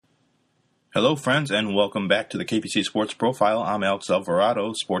Hello, friends, and welcome back to the KPC Sports Profile. I'm Alex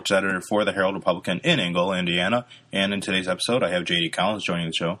Alvarado, sports editor for the Herald-Republican in Angola, Indiana. And in today's episode, I have J.D. Collins joining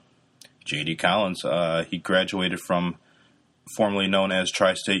the show. J.D. Collins, he graduated from formerly known as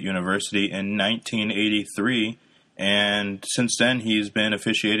Tri-State University in 1983. And since then, he's been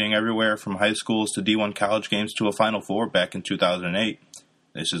officiating everywhere from high schools to D1 college games to a Final Four back in 2008.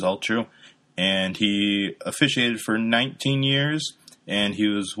 This is all true. And he officiated for 19 years. And he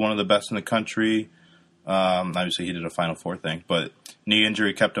was one of the best in the country. Obviously, he did a Final Four thing, but knee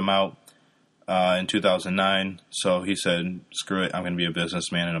injury kept him out in 2009. So he said, screw it, I'm going to be a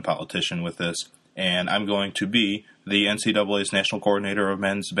businessman and a politician with this. And I'm going to be the NCAA's national coordinator of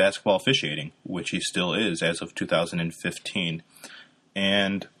men's basketball officiating, which he still is as of 2015.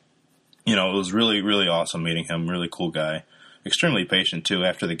 And, you know, it was really, really awesome meeting him. Really cool guy. Extremely patient, too.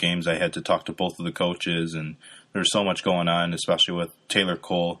 After the games, I had to talk to both of the coaches, and there's so much going on, especially with Taylor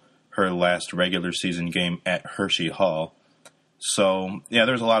Cole, her last regular season game at Hershey Hall. So, yeah,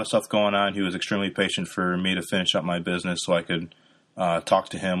 there's a lot of stuff going on. He was extremely patient for me to finish up my business so I could talk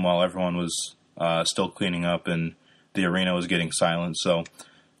to him while everyone was still cleaning up and the arena was getting silent. So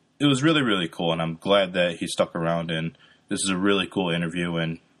it was really, really cool, and I'm glad that he stuck around, and this is a really cool interview,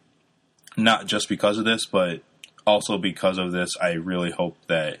 and not just because of this, but also because of this, I really hope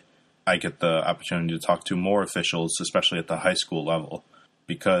that I get the opportunity to talk to more officials, especially at the high school level,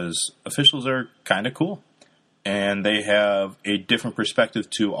 because officials are kind of cool. And they have a different perspective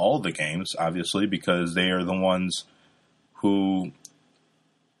to all the games, obviously, because they are the ones who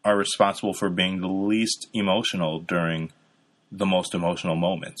are responsible for being the least emotional during the most emotional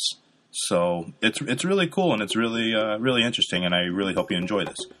moments. So it's really cool, and it's really really interesting, and I really hope you enjoy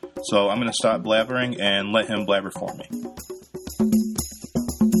this. So I'm going to stop blabbering and let him blabber for me.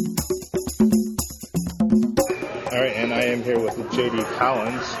 All right, and I am here with J.D.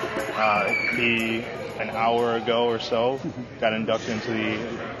 Collins. He, an hour ago or so, got inducted into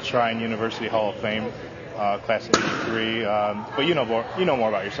the Shrine University Hall of Fame, class of '83. But you know more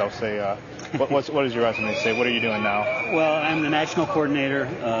about yourself. Say, what does your resume say? What are you doing now? Well, I'm the national coordinator,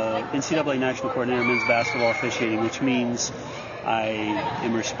 NCAA national coordinator, men's basketball officiating, which means I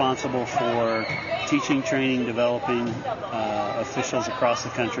am responsible for teaching, training, developing officials across the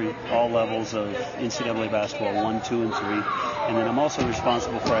country, all levels of NCAA basketball, 1, 2, and 3. And then I'm also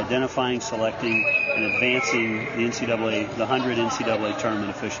responsible for identifying, selecting, and advancing the NCAA, the 100 NCAA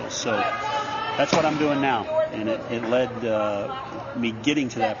tournament officials. So that's what I'm doing now. And it led, me getting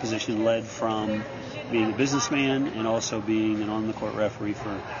to that position led from being a businessman and also being an on-the-court referee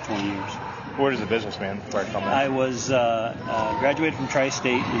for 20 years. Where does a businessman start coming? I was graduated from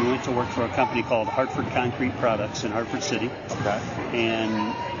Tri-State and went to work for a company called Hartford Concrete Products in Hartford City. Okay.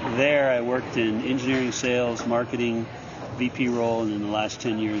 And there I worked in engineering, sales, marketing, VP role, and in the last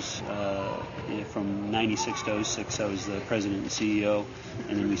 10 years, from 96 to 06, I was the president and CEO,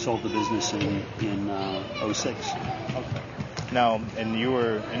 and then we sold the business in 06. Okay. Now, and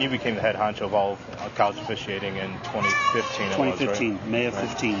you became the head honcho of all college officiating in 2015. 2015, right? May of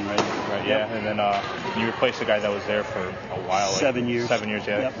 15, right? Right. Yeah, and then you replaced the guy that was there for a while. 7 years. 7 years,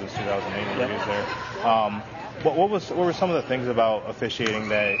 yeah. Yep. It was 2008 when Yep. he was there. What were some of the things about officiating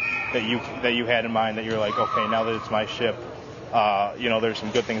that you had in mind that you were like, okay, now that it's my ship, there's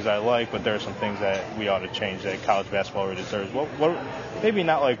some good things I like, but there are some things that we ought to change that college basketball really deserves. What maybe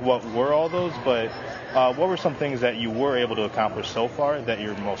not like what were all those, but what were some things that you were able to accomplish so far that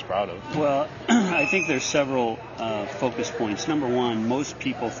you're most proud of? Well, I think there's several focus points. Number one, most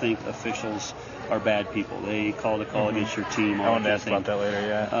people think officials are bad people. They call to call against your team. I want to ask about that later,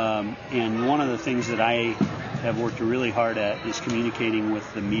 yeah. And one of the things that I have worked really hard at is communicating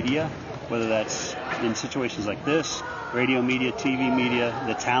with the media, whether that's in situations like this, radio media, TV media,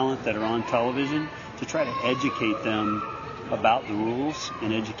 the talent that are on television, to try to educate them about the rules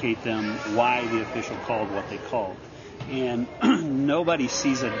and educate them why the official called what they called. And nobody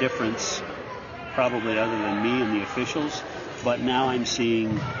sees a difference, probably other than me and the officials, but now I'm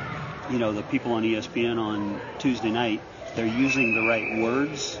seeing, the people on ESPN on Tuesday night, they're using the right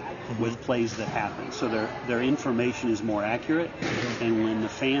words with plays that happen. So their information is more accurate, and when the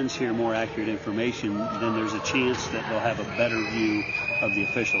fans hear more accurate information, then there's a chance that they'll have a better view of the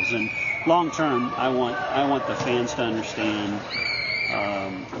officials. And long term, I want the fans to understand,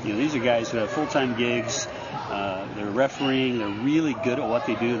 these are guys who have full-time gigs. They're refereeing. They're really good at what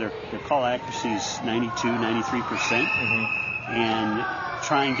they do. Their call accuracy is 92, 93%. And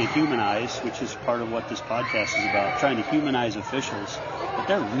trying to humanize, which is part of what this podcast is about, trying to humanize officials, but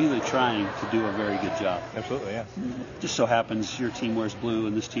they're really trying to do a very good job. Absolutely, yeah. Just so happens your team wears blue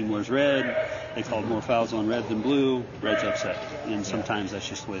and this team wears red. They called more fouls on red than blue. Red's upset, and sometimes that's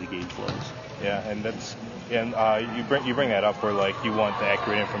just the way the game flows. Yeah, and that's you bring that up where like you want the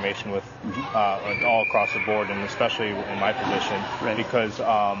accurate information with all across the board, and especially in my position, right. Because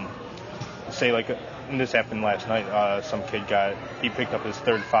say like. And this happened last night. Some kid picked up his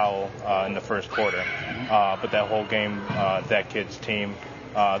third foul in the first quarter. But that whole game, that kid's team,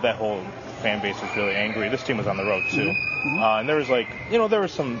 that whole fan base was really angry. This team was on the road too. And there was there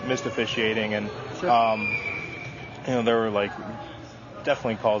was some missed officiating, and there were like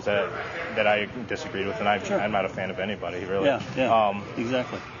definitely calls that I disagreed with, and I'm not a fan of anybody really. Yeah.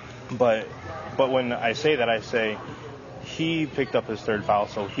 Exactly. But when I say that, I say he picked up his third foul,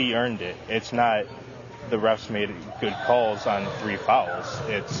 so he earned it. It's not. The refs made good calls on 3 fouls.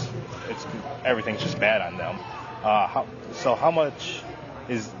 It's everything's just bad on them. How much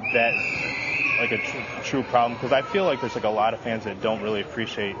is that like a true problem? Because I feel like there's like a lot of fans that don't really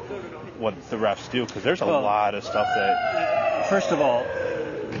appreciate what the refs do, because there's a lot of stuff that. First of all,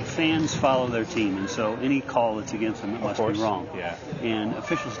 fans follow their team, and so any call that's against them must be wrong. Yeah. And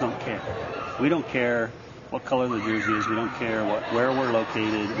officials don't care. We don't care what color the jersey is. We don't care where we're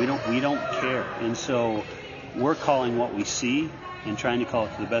located. We don't care. And so we're calling what we see and trying to call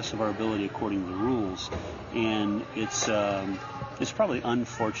it to the best of our ability according to the rules. And it's probably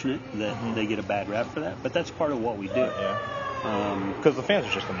unfortunate that they get a bad rap for that, but that's part of what we do. Yeah. Because the fans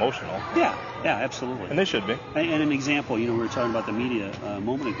are just emotional. Yeah, absolutely. And they should be. And an example, we were talking about the media a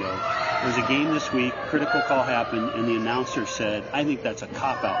moment ago. There was a game this week, critical call happened, and the announcer said, "I think that's a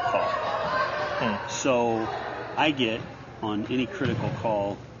cop-out call." So I get, on any critical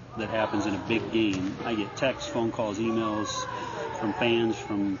call that happens in a big game, I get texts, phone calls, emails from fans,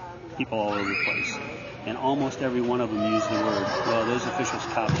 from people all over the place. And almost every one of them use the word, well, those officials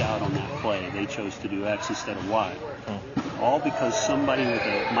copped out on that play. They chose to do X instead of Y. All because somebody with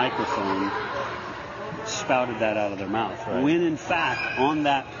a microphone spouted that out of their mouth. Right. When, in fact, on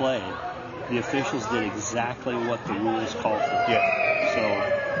that play, the officials did exactly what the rules call for. Yeah.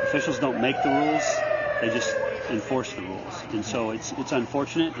 So officials don't make the rules, they just enforce the rules. And so it's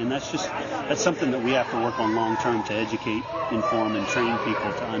unfortunate, and that's something that we have to work on long term to educate, inform, and train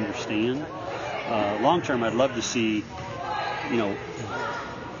people to understand. Long term, I'd love to see,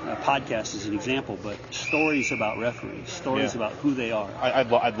 a podcast as an example, but stories about referees, stories about who they are.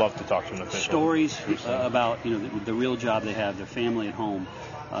 I'd love to talk to an official. Stories about the real job they have, their family at home,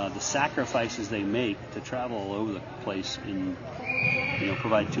 the sacrifices they make to travel all over the place and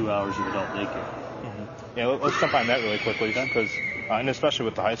provide 2 hours of adult daycare. Yeah, let's jump on that really quickly, because and especially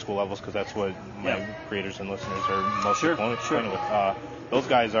with the high school levels, because that's what my readers and listeners are most acquainted with. Those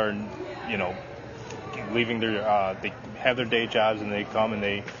guys are, leaving their they have their day jobs, and they come and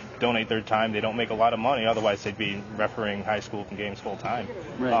they donate their time. They don't make a lot of money, otherwise they'd be refereeing high school games full time.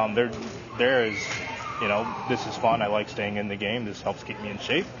 Right. There is, this is fun. I like staying in the game. This helps keep me in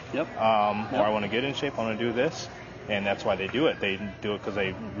shape. Yep. Or I want to get in shape. I want to do this. And that's why they do it. They do it because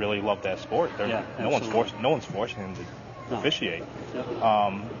they really love that sport. No one's forcing them to officiate. Yep.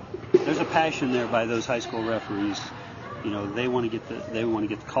 There's a passion there by those high school referees. They want to get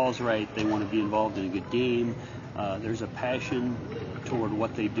the calls right. They want to be involved in a good game. There's a passion toward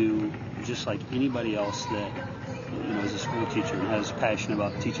what they do, just like anybody else that is a school teacher and has a passion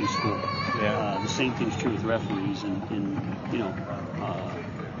about teaching school. Yeah. The same thing's true with referees, and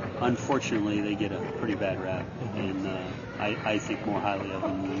unfortunately, they get a pretty bad rap, and I think more highly of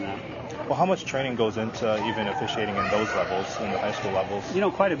them than that. Well, how much training goes into even officiating in those levels, in the high school levels?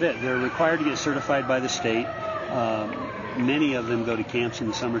 Quite a bit. They're required to get certified by the state. Many of them go to camps in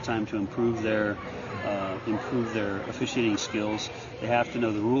the summertime to improve their officiating skills. They have to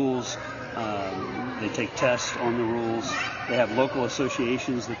know the rules. They take tests on the rules. They have local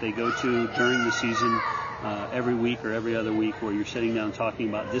associations that they go to during the season. Every week or every other week, where you're sitting down talking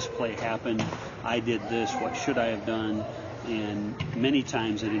about this play happened, I did this, what should I have done, and many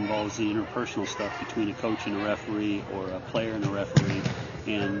times it involves the interpersonal stuff between a coach and a referee, or a player and a referee,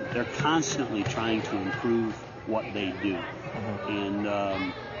 and they're constantly trying to improve what they do. And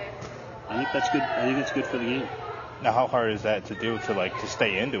I think that's good. I think it's good for the game. Now, how hard is that to do, to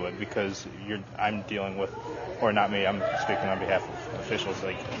stay into it? Because I'm dealing with, or not me, I'm speaking on behalf of officials.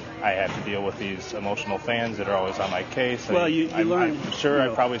 I have to deal with these emotional fans that are always on my case. Well, you learn. I'm sure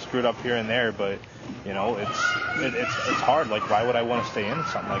I probably screwed up here and there, but it's hard. Why would I want to stay in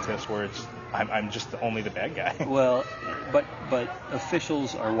something like this where it's I'm just only the bad guy. Well, but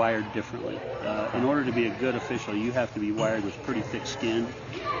officials are wired differently. In order to be a good official, you have to be wired with pretty thick skin,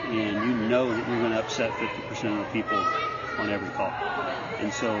 and you know that you're going to upset 50% of the people on every call.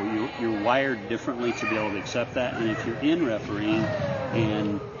 And so you're wired differently to be able to accept that. And if you're in refereeing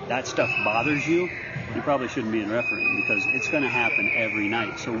and that stuff bothers you, you probably shouldn't be in refereeing, because it's going to happen every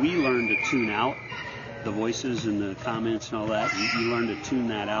night. So we learn to tune out the voices and the comments and all that. You learn to tune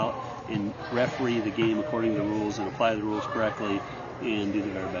that out and referee the game according to the rules and apply the rules correctly and do the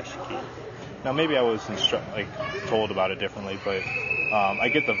very best you can. Now, maybe I was told about it differently, but I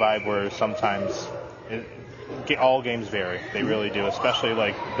get the vibe where sometimes all games vary. They really do, especially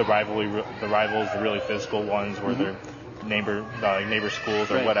like the rivals, the really physical ones where they're neighbor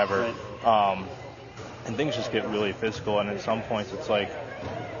schools or whatever. Right. And things just get really physical, and at some points it's like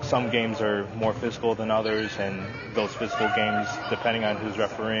some games are more physical than others, and those physical games, depending on who's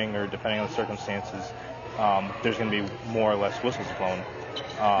refereeing or depending on the circumstances, there's going to be more or less whistles blown.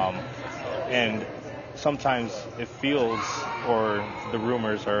 And sometimes it feels, or the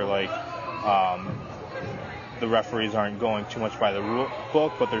rumors are like, the referees aren't going too much by the rule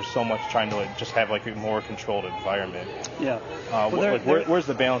book, but there's so much trying to like just have like a more controlled environment. Yeah. Where's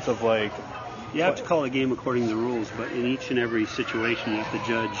the balance of like? You have to call a game according to the rules, but in each and every situation, you have to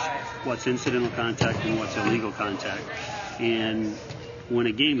judge what's incidental contact and what's illegal contact. And when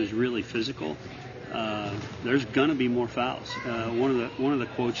a game is really physical, there's gonna be more fouls. One of the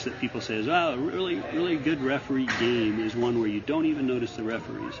quotes that people say is, "Oh, a really good referee game is one where you don't even notice the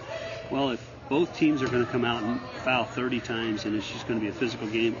referees." Well, if both teams are going to come out and foul 30 times and it's just going to be a physical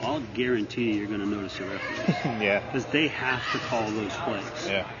game, I'll guarantee you're going to notice the referees. Yeah. Because they have to call those plays.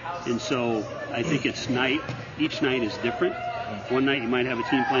 Yeah. And so I think each night is different. One night you might have a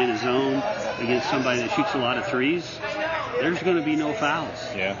team playing a zone against somebody that shoots a lot of threes. There's going to be no fouls.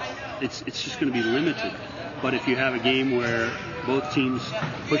 Yeah. It's just going to be limited. But if you have a game where both teams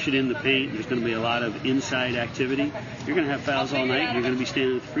push it in the paint, there's going to be a lot of inside activity, you're going to have fouls all night, and you're going to be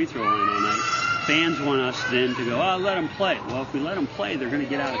standing at the free throw line all night. Fans want us then to go, let them play. Well, if we let them play, they're going to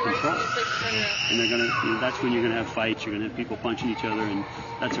get out of control. And they're going to, that's when you're going to have fights, you're going to have people punching each other, and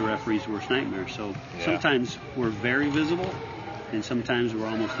that's a referee's worst nightmare. So sometimes we're very visible, and sometimes we're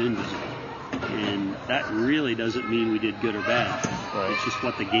almost invisible. And that really doesn't mean we did good or bad. Right. It's just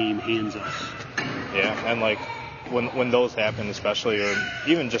what the game hands us. Yeah, and like when those happen, especially, or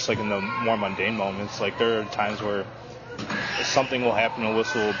even just like in the more mundane moments, like there are times where something will happen, a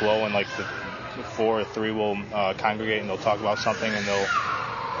whistle will blow, and like the 4 or 3 will congregate and they'll talk about something, and they'll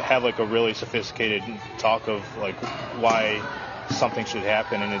have like a really sophisticated talk of like why something should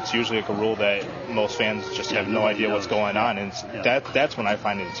happen, and it's usually like a rule that most fans just have no idea what's going on, and that's when I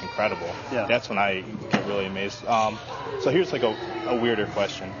find it's incredible. Yeah. That's when I get really amazed. So here's like a weirder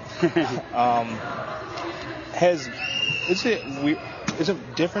question. Is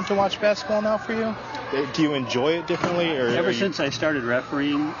it different to watch basketball now for you? Do you enjoy it differently? Or ever since I started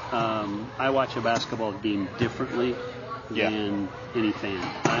refereeing, I watch a basketball game differently than any fan.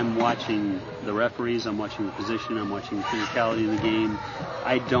 I'm watching the referees, I'm watching the position, I'm watching the physicality of the game.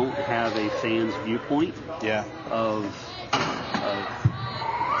 I don't have a fan's viewpoint of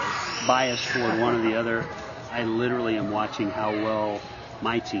bias toward one or the other. I literally am watching how well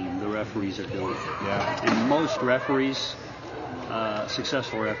my team, the referees, are doing. Yeah. And most referees,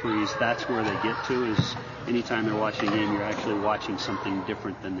 successful referees, that's where they get to, is anytime they're watching a game, you're actually watching something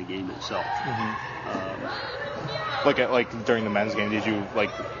different than the game itself. Like during the men's game, did you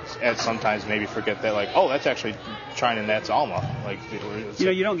like at sometimes maybe forget that, like, oh, that's actually Trine and that's Alma? Like,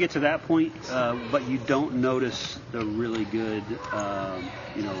 you don't get to that point, but you don't notice the really good,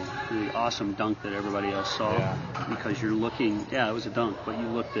 really awesome dunk that everybody else saw because you're looking. Yeah, it was a dunk, but you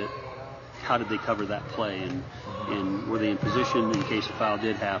looked at how did they cover that play, and were they in position in case a foul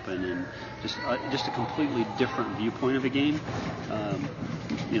did happen, and just a completely different viewpoint of a game.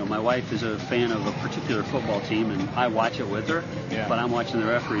 My wife is a fan of a particular football team, and I watch it with her, but I'm watching the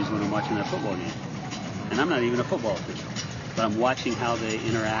referees when I'm watching that football game. And I'm not even a football official, but I'm watching how they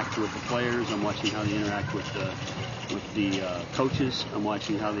interact with the players, I'm watching how they interact with the coaches, I'm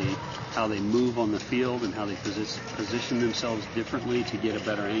watching how they move on the field and how they position themselves differently to get a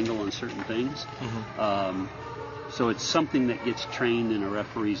better angle on certain things. So it's something that gets trained in a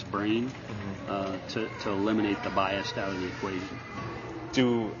referee's brain to eliminate the bias out of the equation.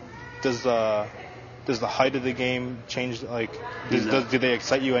 Does the height of the game change? Like, do they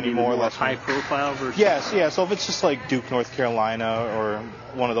excite you any more or less? High profile versus? Yes, yeah. So if it's just like Duke, North Carolina, or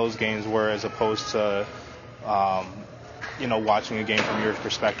one of those games, where as opposed to, watching a game from your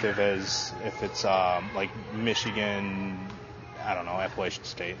perspective, as if it's like Michigan, I don't know, Appalachian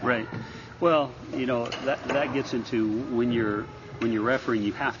State. Right. Well, that gets into when you're refereeing,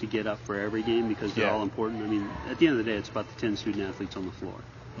 you have to get up for every game because they're all important. I mean, at the end of the day, it's about the 10 student athletes on the floor.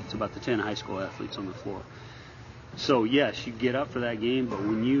 It's about the 10 high school athletes on the floor. So yes, you get up for that game, but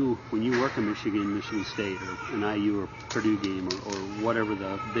when you work a Michigan State or an IU or Purdue game or whatever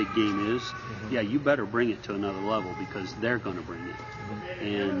the big game is, you better bring it to another level because they're going to bring it.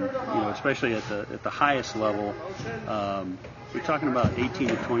 And especially at the highest level, we're talking about 18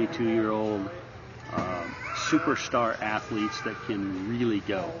 to 22-year-old superstar athletes that can really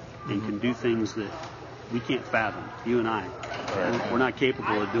go and can do things that we can't fathom. You and I, we're not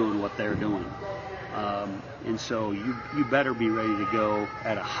capable of doing what they're doing. And so you better be ready to go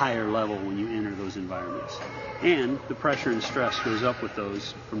at a higher level when you enter those environments. And the pressure and stress goes up with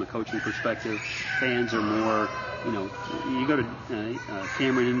those from a coaching perspective. Fans are more, you go to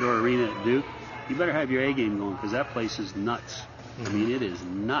Cameron Indoor Arena at Duke, you better have your A game going because that place is nuts. I mean, it is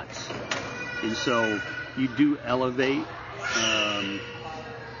nuts. And so you do elevate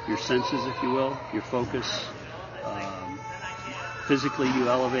your senses, if you will, your focus. Physically you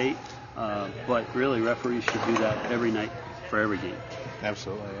elevate. But really, referees should do that every night for every game.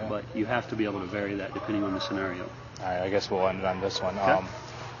 Absolutely, yeah. But you have to be able to vary that depending on the scenario. All right, I guess we'll end it on this one. Okay.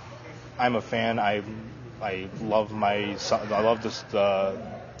 I'm a fan. I love my son. I love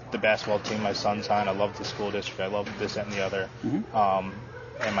the basketball team my son's on. I love the school district. I love this, that, and the other.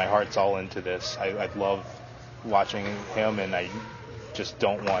 And my heart's all into this. I love watching him, and I just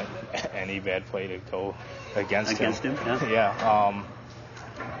don't want any bad play to go against him. Against him, yeah. Yeah.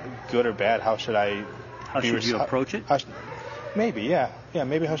 Good or bad, how should I? How should you approach it? Maybe, yeah.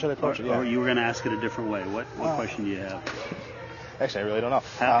 Maybe how should I approach it? Yeah. Or you were going to ask it a different way. What question do you have? Actually, I really don't know.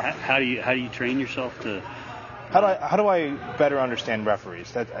 How do you train yourself to? How do I better understand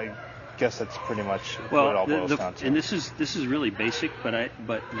referees? I guess that's pretty much what it all boils down to. And this is really basic,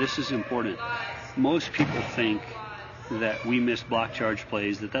 but this is important. Most people think that we miss block charge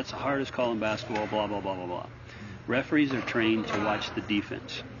plays, that's the hardest call in basketball, blah, blah, blah, blah, blah. Referees are trained to watch the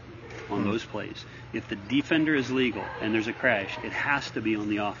defense on those plays. If the defender is legal and there's a crash, it has to be on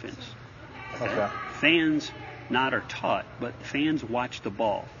the offense. Okay. Fans are taught, but fans watch the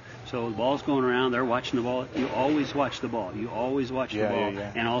ball. So the ball's going around, they're watching the ball. You always watch the ball. You always watch the ball.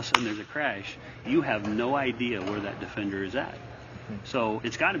 Yeah. And all of a sudden there's a crash. You have no idea where that defender is at. So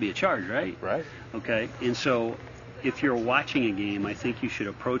it's got to be a charge, right? Right. Okay. And so if you're watching a game, I think you should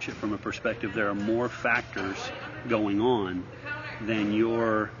approach it from a perspective there are more factors going on than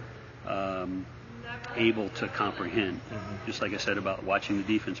you're able to comprehend. Just like I said about watching the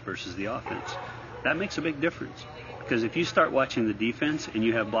defense versus the offense. That makes a big difference. Because if you start watching the defense and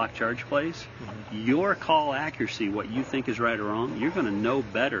you have block charge plays, your call accuracy, what you think is right or wrong, you're going to know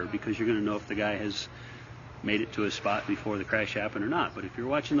better because you're going to know if the guy has made it to a spot before the crash happened or not. But if you're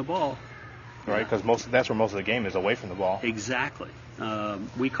watching the ball... Right, because that's where most of the game is, away from the ball. Exactly.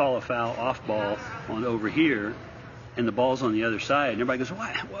 We call a foul off ball on over here, and the ball's on the other side, and everybody goes,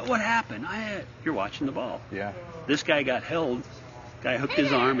 what happened? You're watching the ball. Yeah. This guy got held. Guy hooked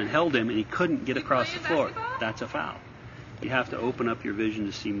his arm and held him, and he couldn't get across the floor. That's a foul. You have to open up your vision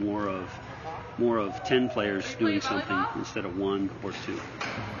to see more of 10 players doing something instead of 1 or 2.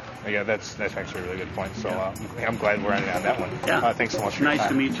 Yeah, that's actually a really good point. So I'm glad we're ending on that one. Yeah. Thanks so much for your time. Nice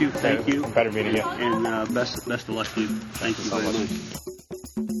to meet you. Thank you. Better meeting you. And best of luck to you. Thank you very much.